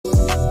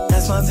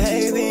my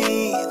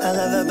baby. I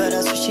love her, but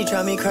that's what she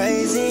drive me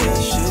crazy.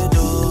 Yes, she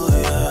do,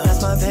 yeah.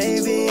 That's my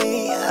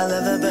baby. I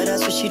love her, but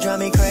that's what she drive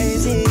me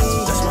crazy.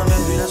 That's my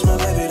baby, that's my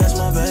baby, that's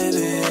my baby,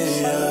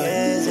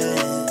 yeah. Is it?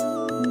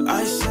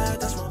 I said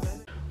that's my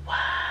baby.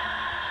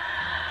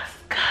 What's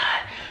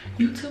good?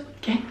 YouTube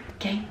gang,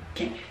 gang,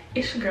 gang.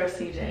 It's your girl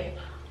CJ,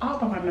 all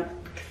by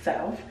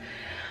myself.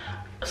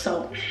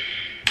 So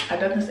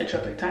I've done this intro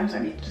 3 times. I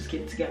need to just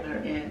get it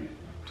together and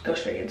go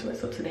straight into it.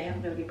 So today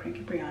I'm gonna be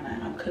pranking Brianna.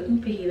 I'm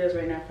cooking fajitas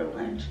right now for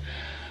lunch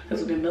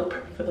because we've been meal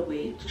prepping for the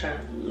week to try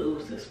to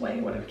lose this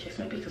weight, whatever the case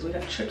may be, because we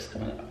got trips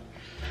coming up.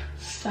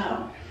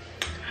 So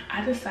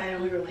I decided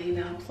we were laying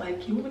down. I was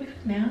like, you want me to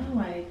cook now?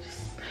 Like,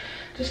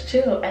 just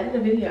chill, edit a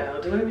video,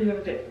 do whatever you're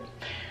gonna do.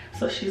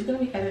 So she's gonna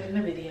be editing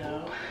a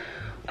video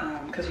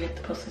because we have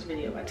to post this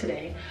video by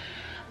today.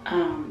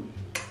 And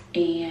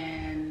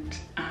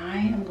I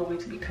am going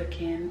to be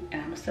cooking,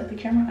 and I'm gonna set the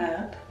camera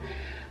up.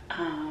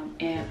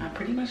 And I'm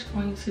pretty much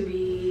going to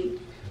be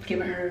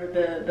giving her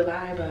the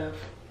vibe of,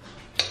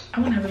 I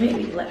want to have a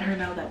baby. Let her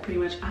know that pretty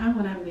much I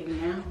want to have a baby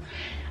now.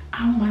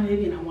 I want my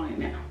baby and I want it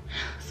now.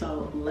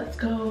 So let's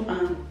go.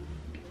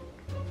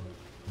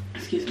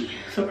 Excuse me.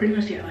 So pretty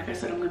much, yeah, like I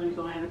said, I'm going to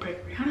go ahead and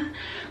prank Brianna,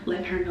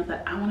 let her know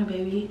that I want a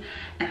baby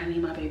and I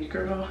need my baby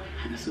girl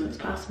as soon as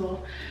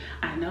possible.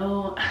 I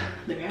know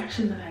the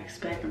reaction that I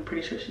expect, I'm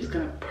pretty sure she's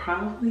going to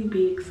probably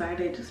be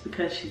excited just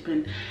because she's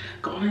been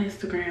going on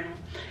Instagram,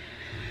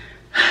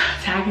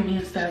 tagging me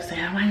and stuff,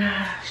 saying, oh my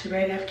god, she's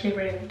ready to have a kid,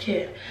 ready to have a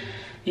kid,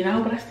 you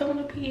know. But I still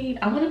want to be,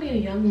 I want to be a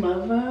young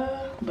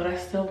mother, but I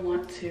still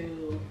want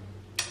to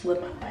live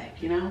my life,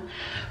 you know.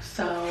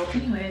 So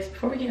anyways,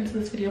 before we get into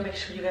this video, make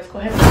sure you guys go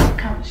ahead and like,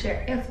 comment,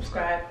 share, and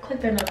subscribe. Click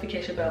that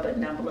notification bell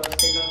button down below to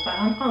stay notified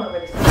on all of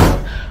our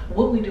videos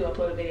when we do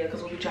upload a video,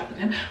 because we'll be dropping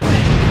them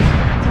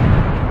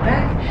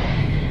back.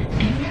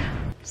 And yeah,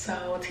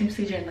 so Team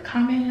CJ in the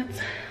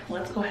comments,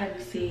 let's go ahead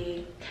and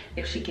see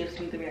if she gives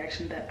me the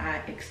reaction that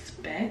I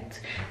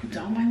expect.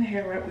 Don't mind the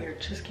hair wrap, we are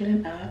just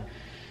getting up.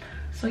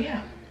 So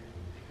yeah,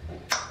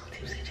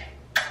 Team CJ,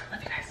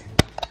 love you guys.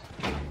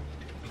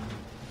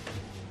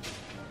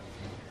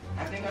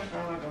 I think I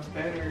found like a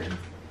better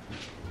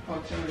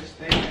hotel to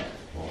stay at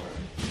for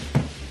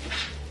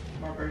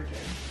my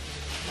birthday.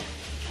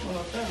 What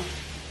hotel?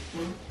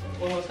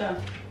 What hotel?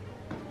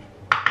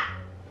 I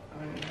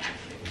don't know how to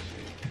say this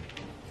shit.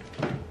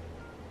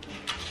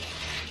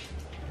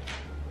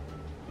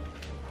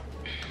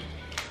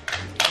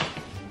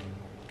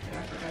 And I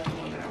forgot the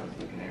one that I was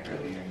looking at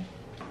earlier.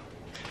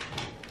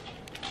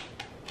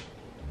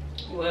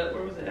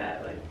 Where was it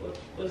at? Like, what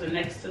was it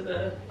next to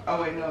the?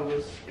 Oh wait, no,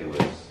 it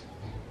was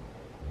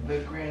the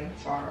Grand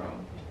Faro.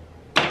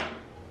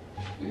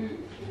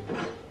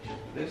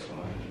 This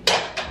one,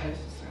 that's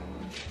the same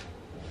one.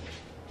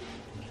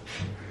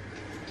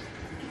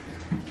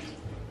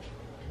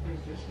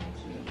 There's this one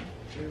too.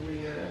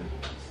 BRE&CJ,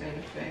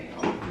 Santa Fe,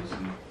 all of this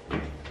one.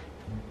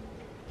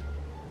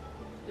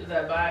 Is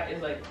that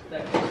is like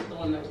that the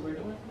one that we're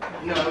doing?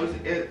 No,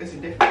 it's a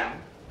different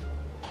one.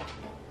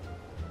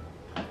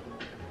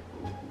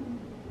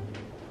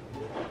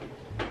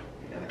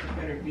 Yeah, like a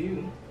better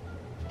view.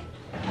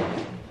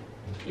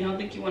 You don't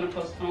think you want to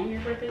postpone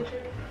your birthday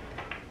trip?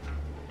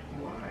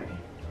 Why?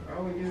 Why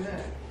would we do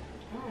that?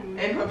 And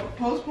And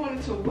postpone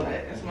it to what?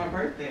 It's my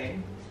birthday.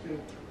 You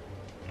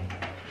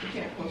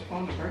can't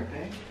postpone the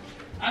birthday.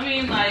 I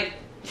mean, like,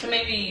 so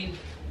maybe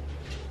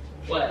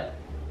what?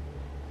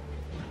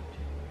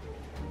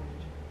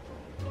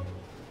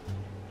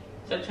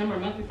 September, a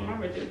month before my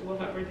birthday, we'll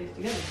have birthdays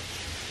together.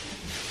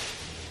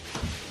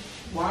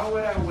 Why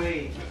would I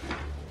wait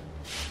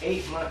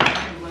 8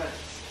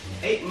 months,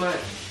 8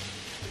 months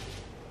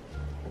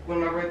when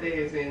my birthday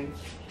is in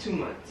 2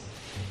 months?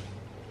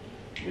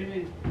 What do you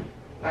mean?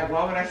 Like,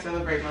 why would I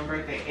celebrate my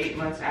birthday 8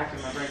 months after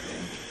my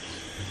birthday?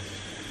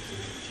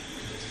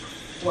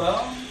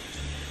 Well,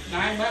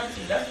 9 months,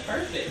 that's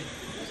perfect.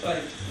 It's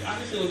like,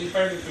 honestly, it would be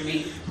perfect for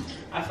me.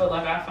 I feel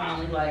like I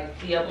finally, like,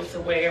 be able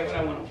to wear what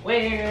I want to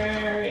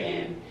wear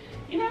and,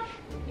 you know,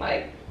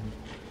 like,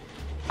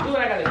 do what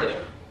I gotta do.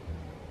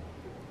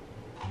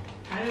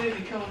 How did it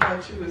become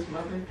about you? It's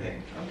my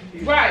birthday. I'm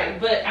confused. Right,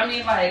 but I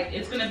mean, like,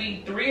 it's gonna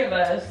be 3 of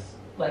us,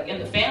 like, in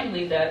the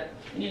family that,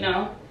 you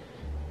know,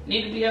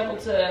 need to be able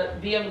to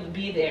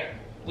be there.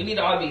 We need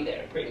to all be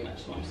there, pretty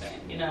much, is what I'm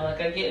saying. You know, like,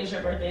 I get it's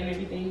your birthday and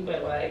everything,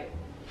 but, like,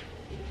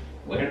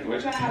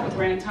 we're trying to have a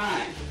grand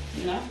time,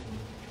 you know?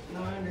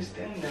 No, I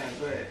understand that,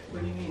 but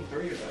what do you mean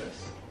 3 of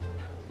us?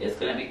 It's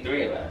gonna be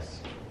 3 of us.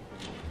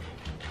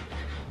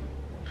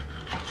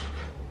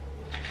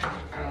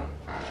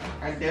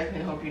 I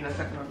definitely hope you're not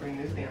talking about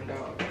bringing this damn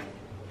dog.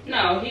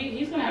 No,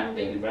 he's gonna have a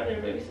baby brother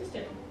or baby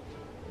sister.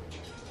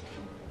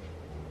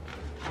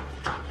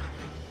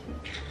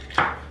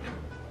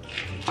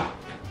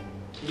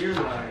 You're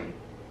lying.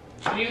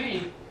 What do you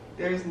mean?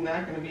 There's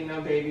not gonna be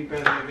no baby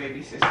brother or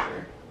baby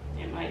sister.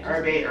 It might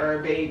Or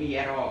a baby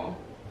at all.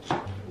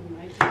 It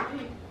might just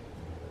be.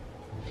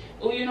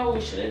 Oh, you know what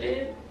we should have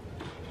did?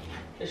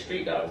 The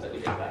street dogs that we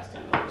did last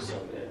time. That was so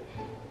good.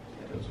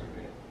 Yeah, those were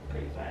good.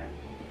 Pretty fire.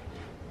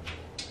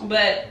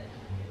 But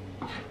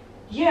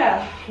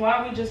yeah, why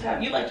don't we just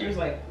have, you like yours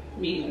like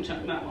medium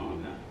chunk, not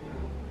long,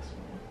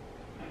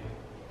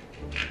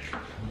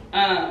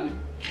 huh?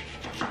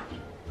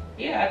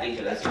 Yeah, I think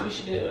that's what we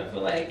should do. I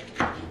feel like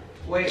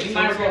wait, so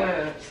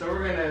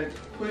we're gonna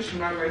push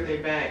my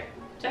birthday back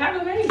to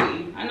have a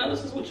baby. I know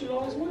this is what you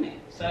always wanted,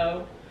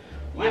 so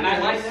why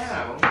not right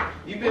now?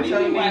 You've been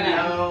telling me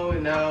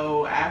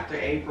no, after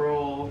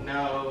April,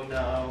 no.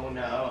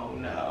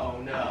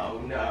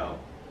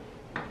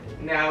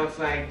 Now it's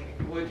like,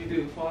 what'd you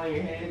do? Fall on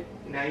your head?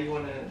 Now you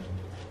wanna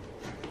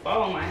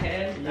fall on my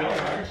head? That was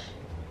harsh.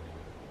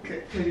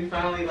 Cause you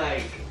finally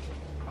like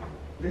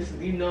this.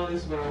 You know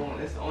this is what I want.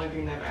 It's the only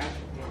thing that I've asked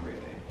for my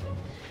birthday.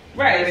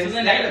 Right. So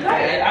then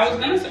I was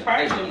gonna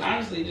surprise you and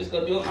honestly just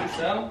go do it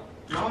myself.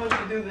 Why would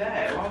you do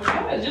that? Why would you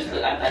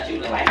I thought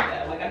you'd like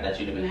that. Like I thought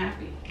you'd have been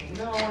happy.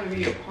 No, I want to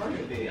be a part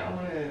of it. I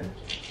want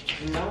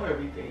to know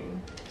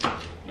everything.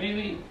 What do you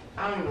mean?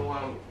 I don't know why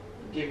I'm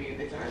giving you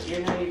the time.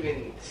 You're not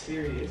even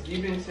serious.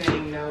 You've been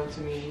saying no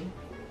to me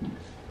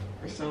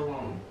for so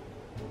long.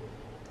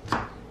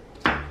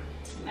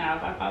 Now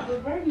if I pop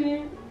up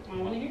pregnant, I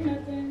don't want to hear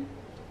nothing.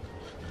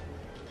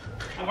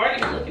 I've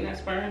already been looking at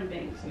sperm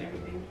banks and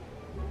everything.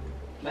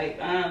 Like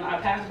I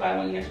passed by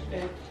one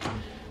yesterday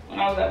when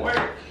I was at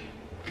work,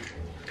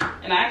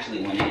 and I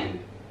actually went in.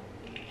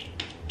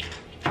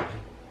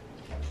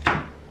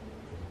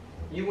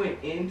 You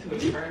went into a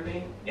sperm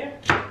bank? Yeah.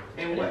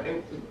 And what?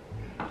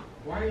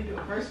 Why are you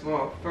doing? First of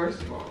all,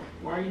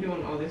 why are you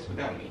doing all this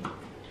without me?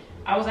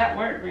 I was at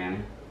work,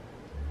 Brianna.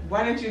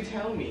 Why didn't you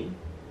tell me?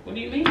 What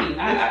do you mean?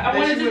 I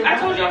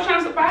told you I was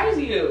trying to surprise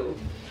you.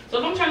 So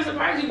if I'm trying to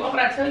surprise you, why would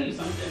I tell you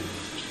something?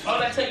 Why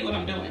would I tell you what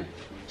I'm doing?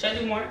 Should I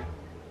do more?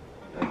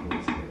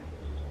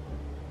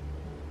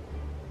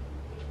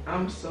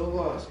 I'm so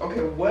lost.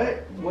 Okay,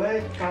 what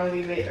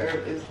finally made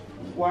is?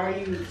 Why are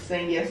you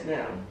saying yes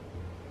now?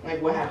 Like,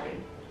 what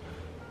happened?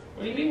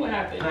 What do you mean, what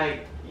happened?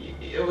 Like,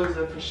 it was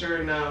a for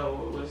sure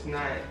no. It was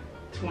not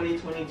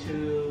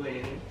 2022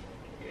 and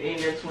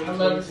end of 2022. I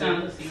love the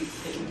sound of the seats.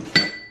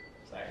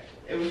 Sorry.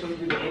 It was supposed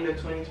to be the end of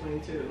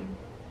 2022.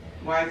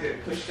 Why is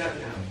it pushed up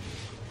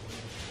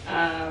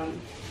now?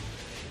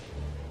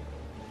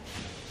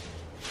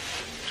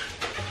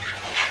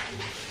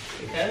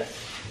 Because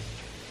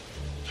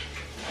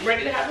I'm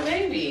ready to have a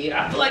baby.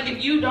 I feel like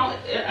if you don't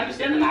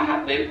understand, then I'll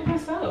have a baby for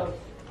myself.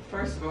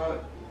 First of all,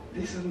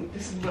 this is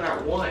what I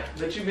want,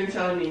 but you've been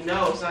telling me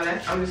no, so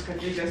I'm just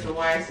confused as to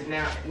why it's a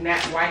now.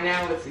 Why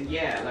now it's a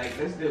yeah? Like,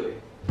 let's do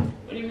it.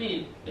 What do you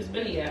mean? It's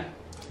been a yeah.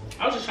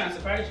 I was just trying to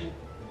surprise you.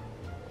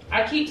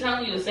 I keep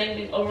telling you the same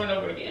thing over and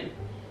over again.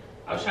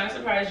 I was trying to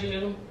surprise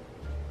you.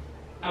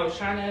 I was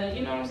trying to,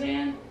 you know what I'm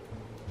saying?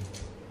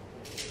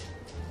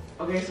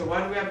 Okay, so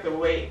why do we have to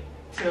wait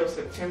till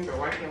September?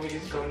 Why can't we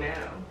just go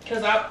now?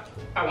 Because I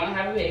want to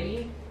have a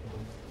baby.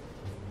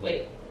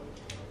 Wait.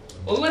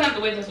 Well, we wouldn't have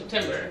to wait till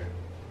September.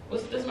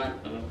 What's this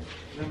month?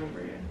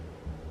 November, yeah.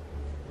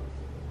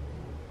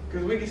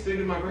 Because we can still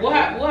do my birthday.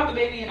 We'll have a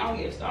baby in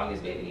August.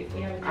 August baby if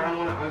we have a baby. I don't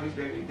want an August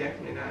baby.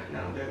 Definitely not.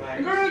 No, they're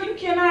liars. Girl, you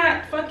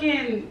cannot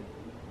fucking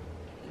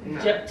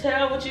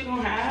tell what you're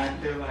going to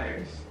have. They're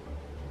liars.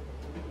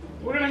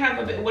 We're going to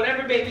have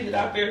whatever baby that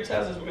our fair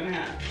tells us we're going to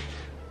have.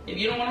 If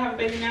you don't want to have a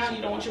baby now,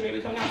 you don't want your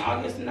baby coming out in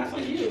August, then that's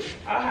on you.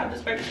 I'll have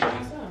this pregnancy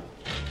myself.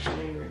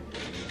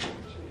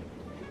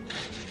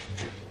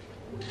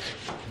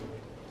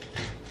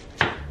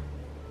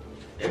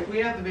 If we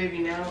have the baby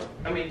now,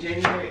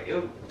 January,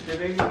 the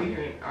baby will be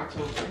here in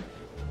October.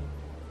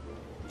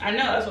 I know,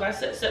 that's what I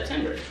said,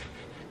 September.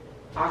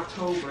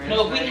 October.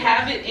 No, if we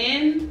have it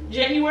in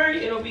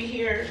January, it'll be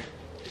here.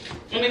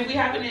 If we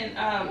have it in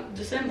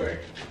December,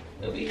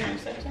 it'll be here in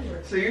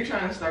September. So you're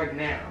trying to start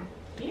now?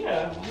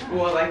 Yeah, why not?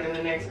 Well, like in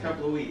the next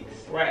couple of weeks.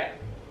 Right.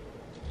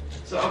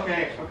 So,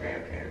 okay.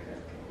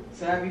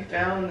 So have you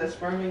found the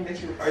sperm bank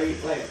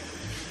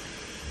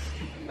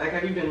that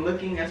have you been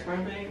looking at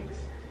sperm banks?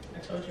 I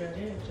told you I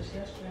did, just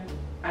yesterday.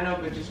 I know,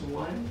 but just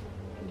one?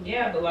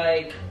 Yeah, but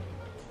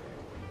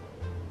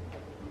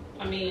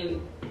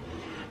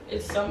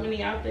it's so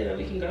many out there that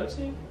we can go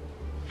to.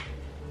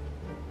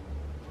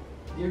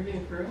 You're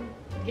being for real?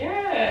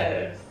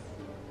 Yes.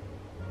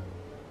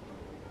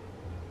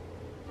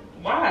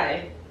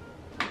 Why?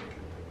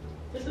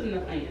 This is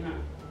nothing, huh?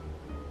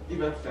 You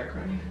about to start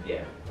crying?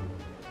 Yeah.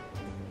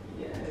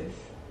 Yes.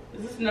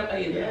 Is this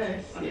nothing?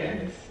 Yes, okay.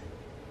 yes.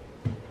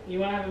 You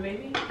want to have a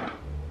baby? I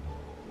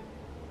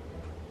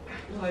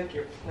feel like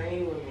you're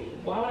playing with me.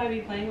 Why would I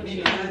be playing with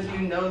you? Because you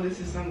know this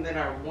is something that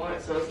I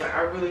want, so it's like,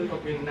 I really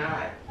hope you're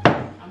not.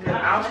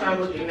 Because I'll start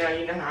looking now,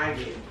 you know how I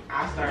get.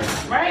 I'll start.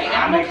 Right, and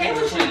I'm okay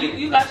with you.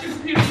 You got your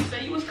computer, you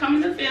said you was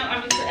coming to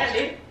film, to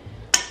edit.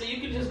 So you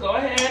can just go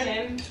ahead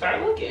and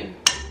start looking.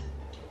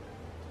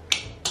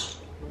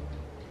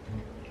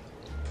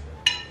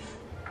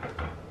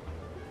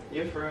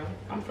 You're for real?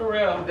 I'm for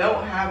real.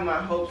 Don't have my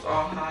hopes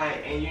all high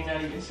and you're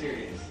not even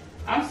serious.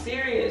 I'm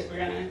serious,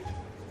 Brianna.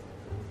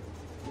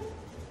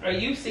 Are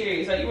you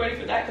serious? Are you ready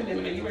for that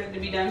commitment? Are you ready to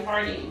be done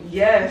partying?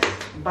 Yes.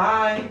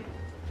 Bye.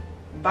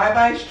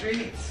 Bye-bye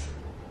streets.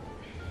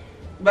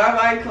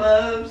 Bye-bye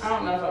clubs. I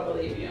don't know if I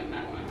believe you on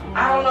that one.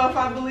 I don't know if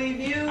I believe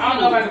you. I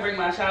don't know if I can bring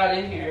my child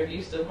in here if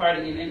you still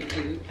partying in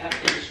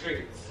the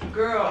streets.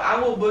 Girl, I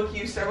will book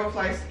you several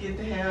flights to get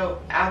the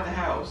hell out the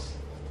house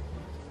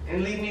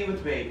and leave me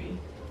with baby.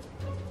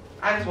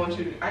 I just want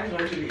you to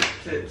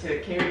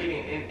carry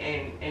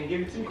it and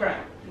give it to me.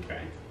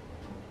 Okay.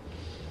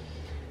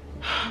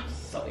 I'm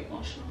so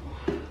emotional.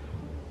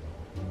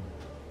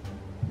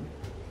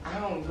 I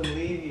don't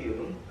believe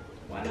you.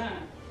 Why not?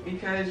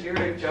 Because you're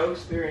a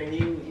jokester and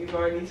you've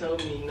already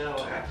told me no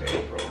after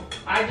April.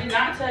 I did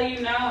not tell you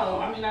no.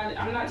 I mean,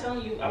 I'm not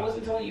telling you. I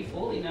wasn't telling you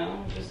fully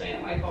no. I'm just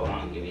saying, like, hold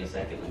on, give me a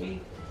second. Let me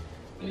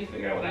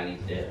figure out what I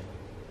need to do.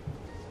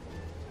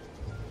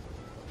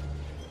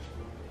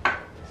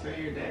 So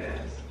you're dead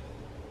ass.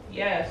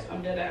 Yes,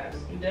 I'm dead ass.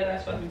 I'm dead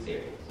ass fucking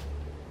serious.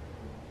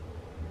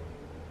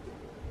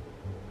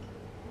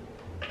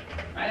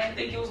 I didn't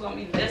think it was gonna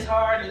be this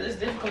hard or this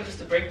difficult just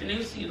to break the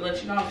news to you to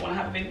let you know I want to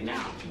have a baby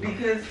now.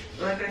 Because,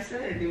 like I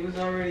said, it was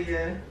already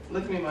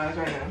look at me in my eyes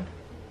right now.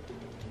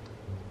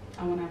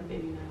 I want to have a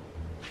baby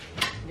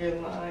now. You're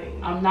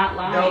lying. I'm not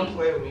lying. Don't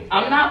play with me.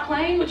 I'm not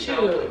playing with you.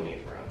 Don't play with me,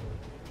 bro.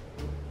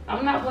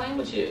 I'm not playing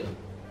with you.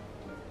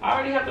 I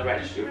already have the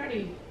registry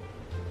ready.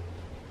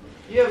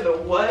 You have the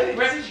what?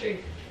 Registry.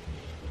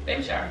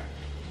 Baby shower.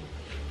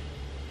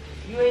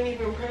 You ain't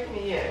even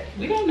pregnant yet.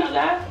 We don't know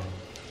that.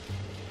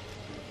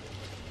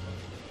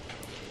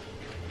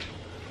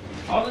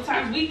 All the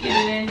times we get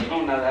it in, you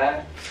don't know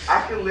that.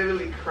 I could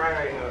literally cry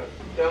right now.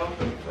 Don't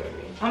fucking play with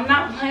me. I'm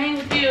not playing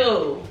with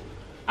you.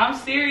 I'm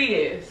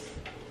serious.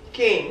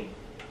 King.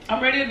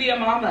 I'm ready to be a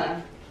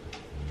mama.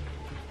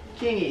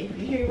 Kingy,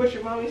 you hear what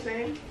your mommy's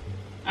saying?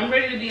 I'm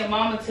ready to be a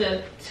mama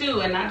to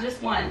two and not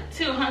just one.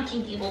 Two, huh,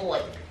 kinky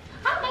boy.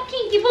 I'm a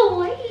kinky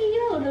boy.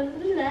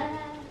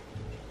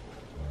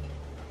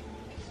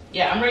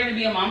 Yeah, I'm ready to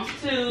be a mom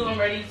to two. I'm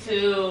ready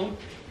to,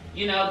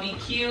 you know, be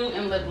cute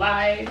and live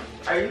life.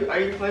 Are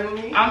you playing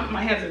with me?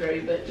 My hands are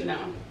dirty, but no,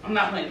 I'm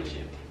not playing with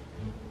you.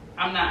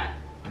 I'm not.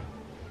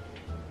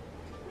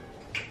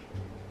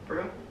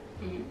 Bro?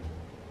 Mm-hmm.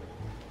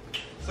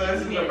 So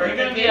this is a You're birthday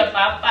gonna be gift? a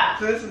papa.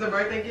 So this is a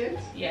birthday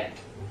gift? Yes.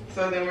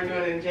 So then we're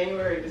doing it in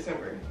January or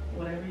December?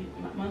 Whatever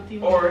month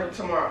you Or want.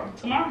 tomorrow?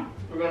 Tomorrow.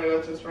 We're gonna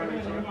go to the We're spring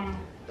gonna go tomorrow. tomorrow.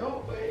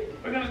 Don't wait.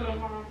 We're gonna go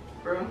tomorrow.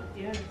 Bro?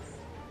 Yes.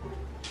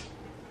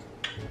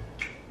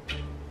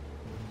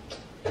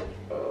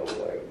 Oh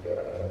my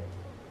god.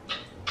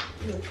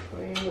 You're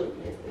playing with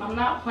me. I'm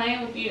not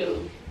playing with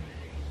you.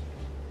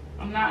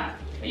 I'm not.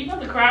 Are you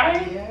about to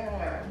cry?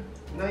 Yeah.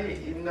 No,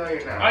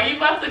 you're not. Are you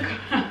about to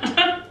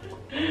cry?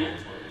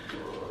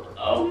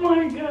 Oh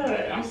my god.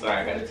 I'm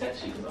sorry, I gotta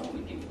touch you because I want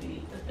to give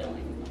you the feeling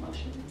and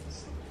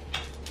emotions.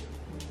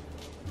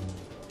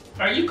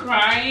 Are you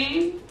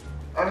crying?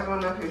 I just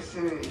want to know if you're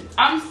serious.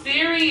 I'm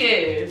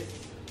serious.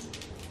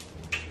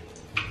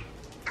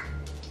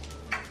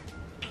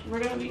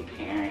 We're gonna be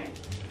parents.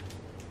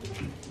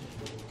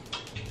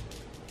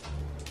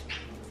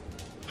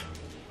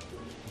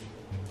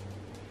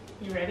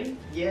 You ready?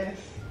 Yes.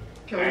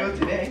 Can we go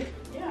today?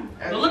 Yeah.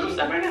 As Go look up we-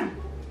 stuff right now.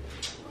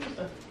 Look up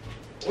stuff.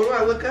 What do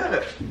I look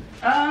up?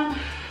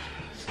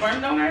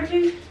 Sperm donor, I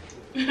think.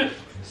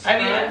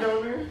 Sperm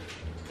donor?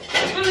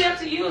 It's really up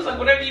to you. It's like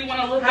whatever you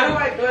want to look How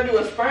up. do I do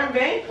a sperm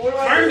bank? What do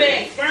I Sperm do?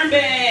 bank, sperm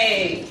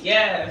bank.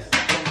 Yes.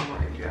 Oh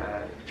my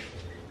god.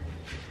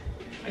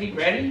 Are you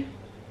ready?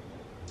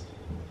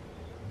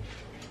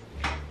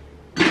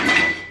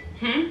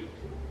 I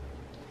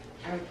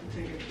have to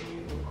take a pee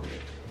real quick.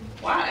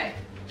 Why?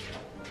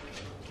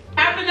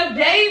 Having a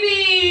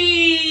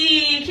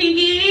baby,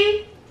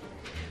 Kinky.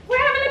 We're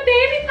having a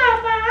baby,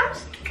 Papa.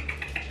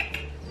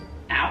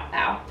 Ow,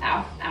 ow,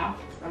 ow, ow.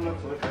 I'm not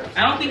to look up.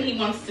 I don't think he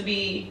wants to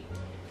be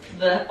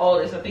the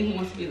oldest. I think he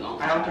wants to be the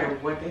oldest. I don't care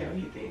what the hell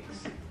he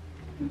thinks.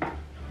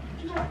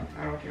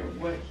 I don't care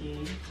what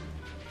he...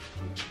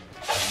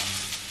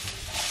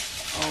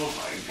 Oh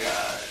my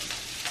god.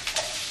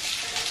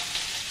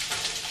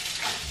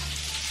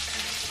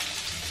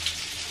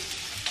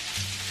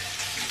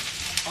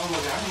 Oh my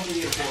god, I hope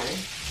we get a boy.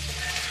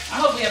 I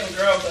hope we have a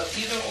girl, but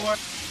either or.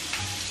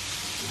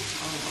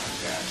 Oh my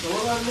god. So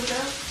what do I look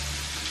up?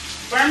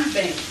 Sperm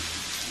bank.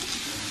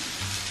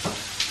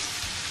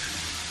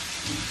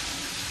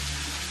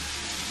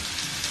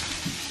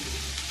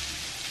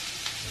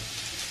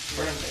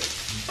 Sperm bank.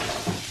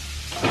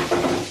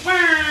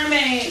 Sperm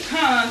bank.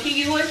 Huh,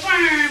 Kinky boy,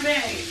 sperm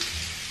bank.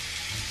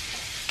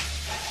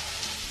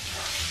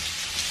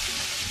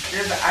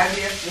 There's the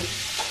IVF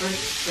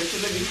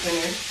fertility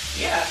center.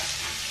 Yeah.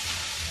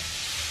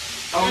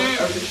 Oh,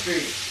 it's up the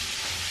street.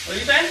 What do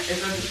you say?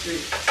 It's up the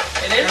street.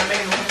 It Can I is?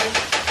 make an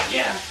appointment?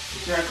 Yeah.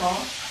 Should I call?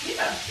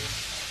 Yeah.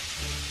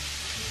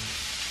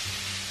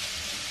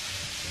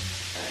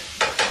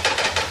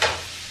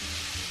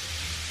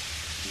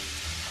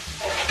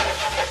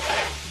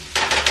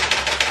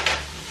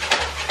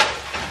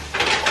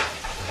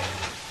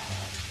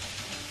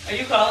 Are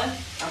you calling?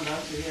 I'm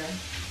about to, yeah.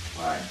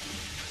 Why?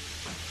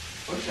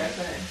 What should I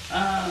say?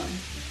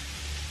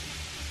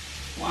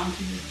 Why don't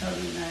you just tell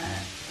them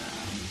that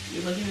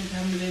You're looking at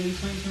having a baby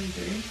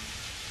 2023?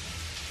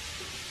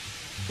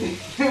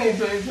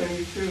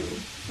 2022.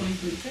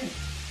 2023.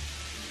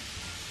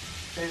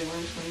 Hey, we're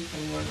in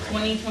 2021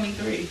 right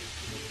 2023.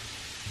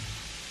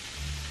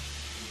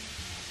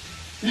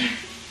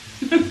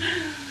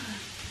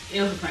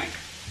 It was a prank.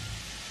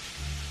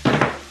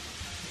 now.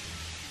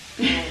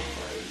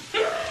 Oh my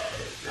God.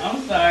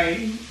 I'm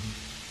sorry.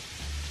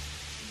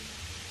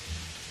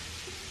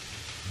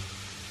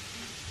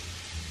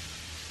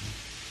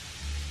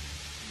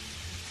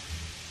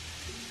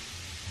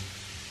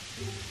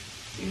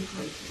 You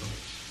play too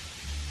much.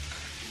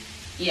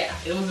 Yeah,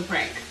 it was a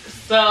prank.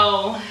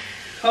 So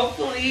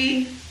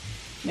hopefully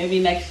maybe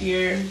next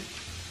year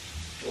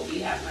we'll be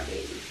having my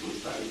baby. I'm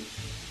sorry.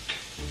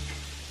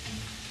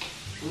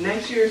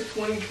 Next year is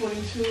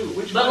 2022.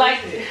 Which But one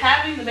like is it?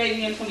 having the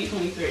baby in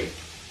 2023.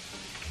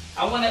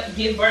 I want to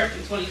give birth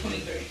in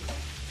 2023.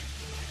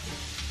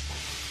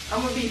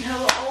 I'm gonna be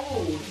hella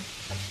old.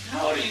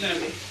 How old are you gonna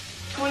be?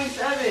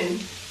 27.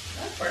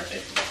 That's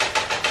perfect.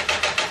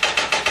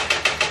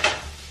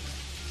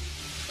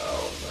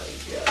 Oh my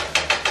God.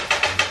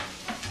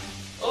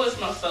 Oh, it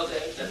smells so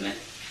good, doesn't it?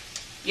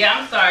 Yeah,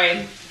 I'm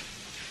sorry.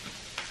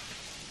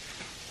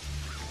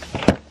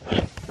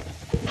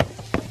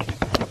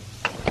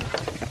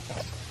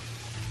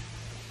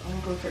 I'm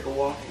gonna go take a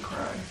walk and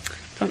cry.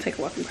 Don't take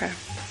a walk and cry.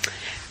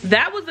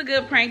 That was a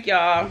good prank,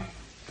 y'all.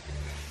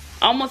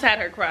 Almost had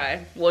her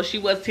cry. Well, she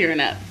was tearing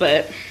up,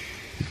 but.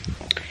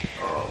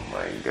 Oh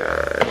my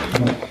God.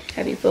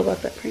 How do you feel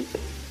about that prank?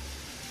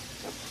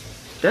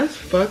 That's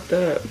fucked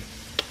up.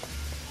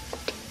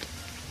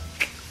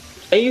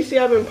 And you see,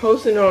 I've been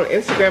posting on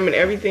Instagram and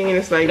everything, and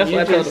it's like That's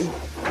what I told him.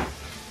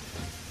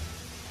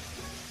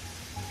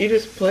 You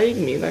just played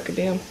me like a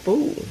damn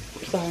fool.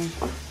 Sorry.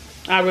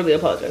 I really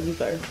apologize. I'm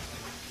sorry.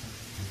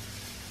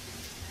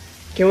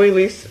 Can we at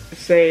least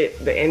say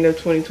the end of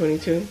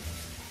 2022?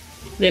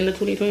 The end of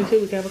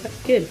 2022, we can have a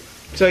kid.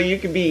 So you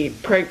could be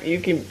you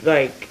can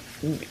like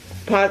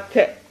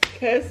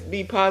test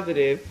be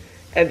positive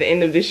at the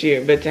end of this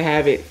year, but to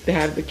have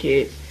the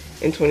kid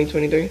in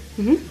 2023.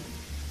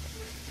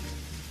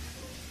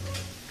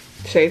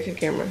 Say it to the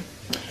camera.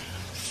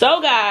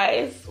 So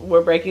guys,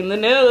 we're breaking the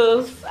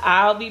news.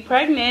 I'll be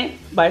pregnant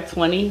by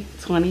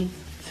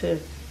 2022.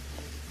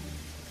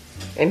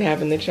 And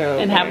having the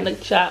child. And having the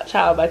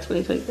child by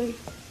 2023.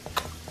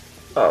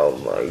 Oh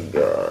my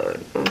God,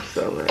 I'm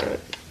so mad.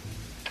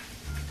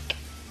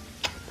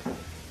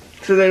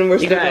 So then we're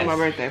stuck on my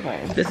birthday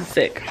plan. This is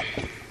sick.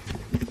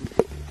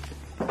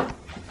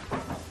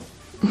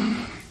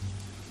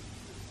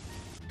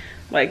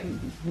 Like,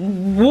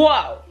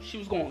 whoa, she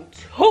was going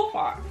too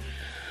far.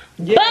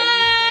 Yeah.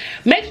 But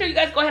make sure you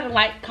guys go ahead and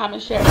like,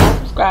 comment, share, and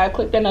subscribe.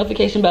 Click that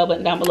notification bell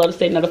button down below to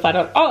stay notified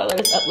on all our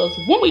latest uploads.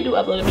 When we do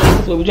upload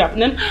videos, we'll be dropping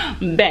them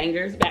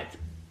bangers back.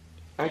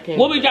 I can't.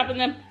 We'll be dropping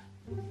them.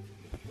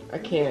 I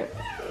can't.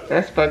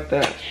 That's fucked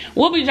up.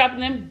 We'll be dropping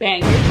them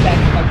bangers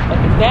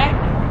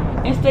back.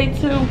 And stay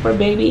tuned for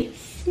Baby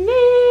Smith.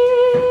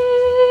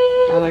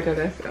 I like how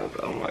that sounds.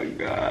 Oh my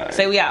God.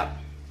 Say we out.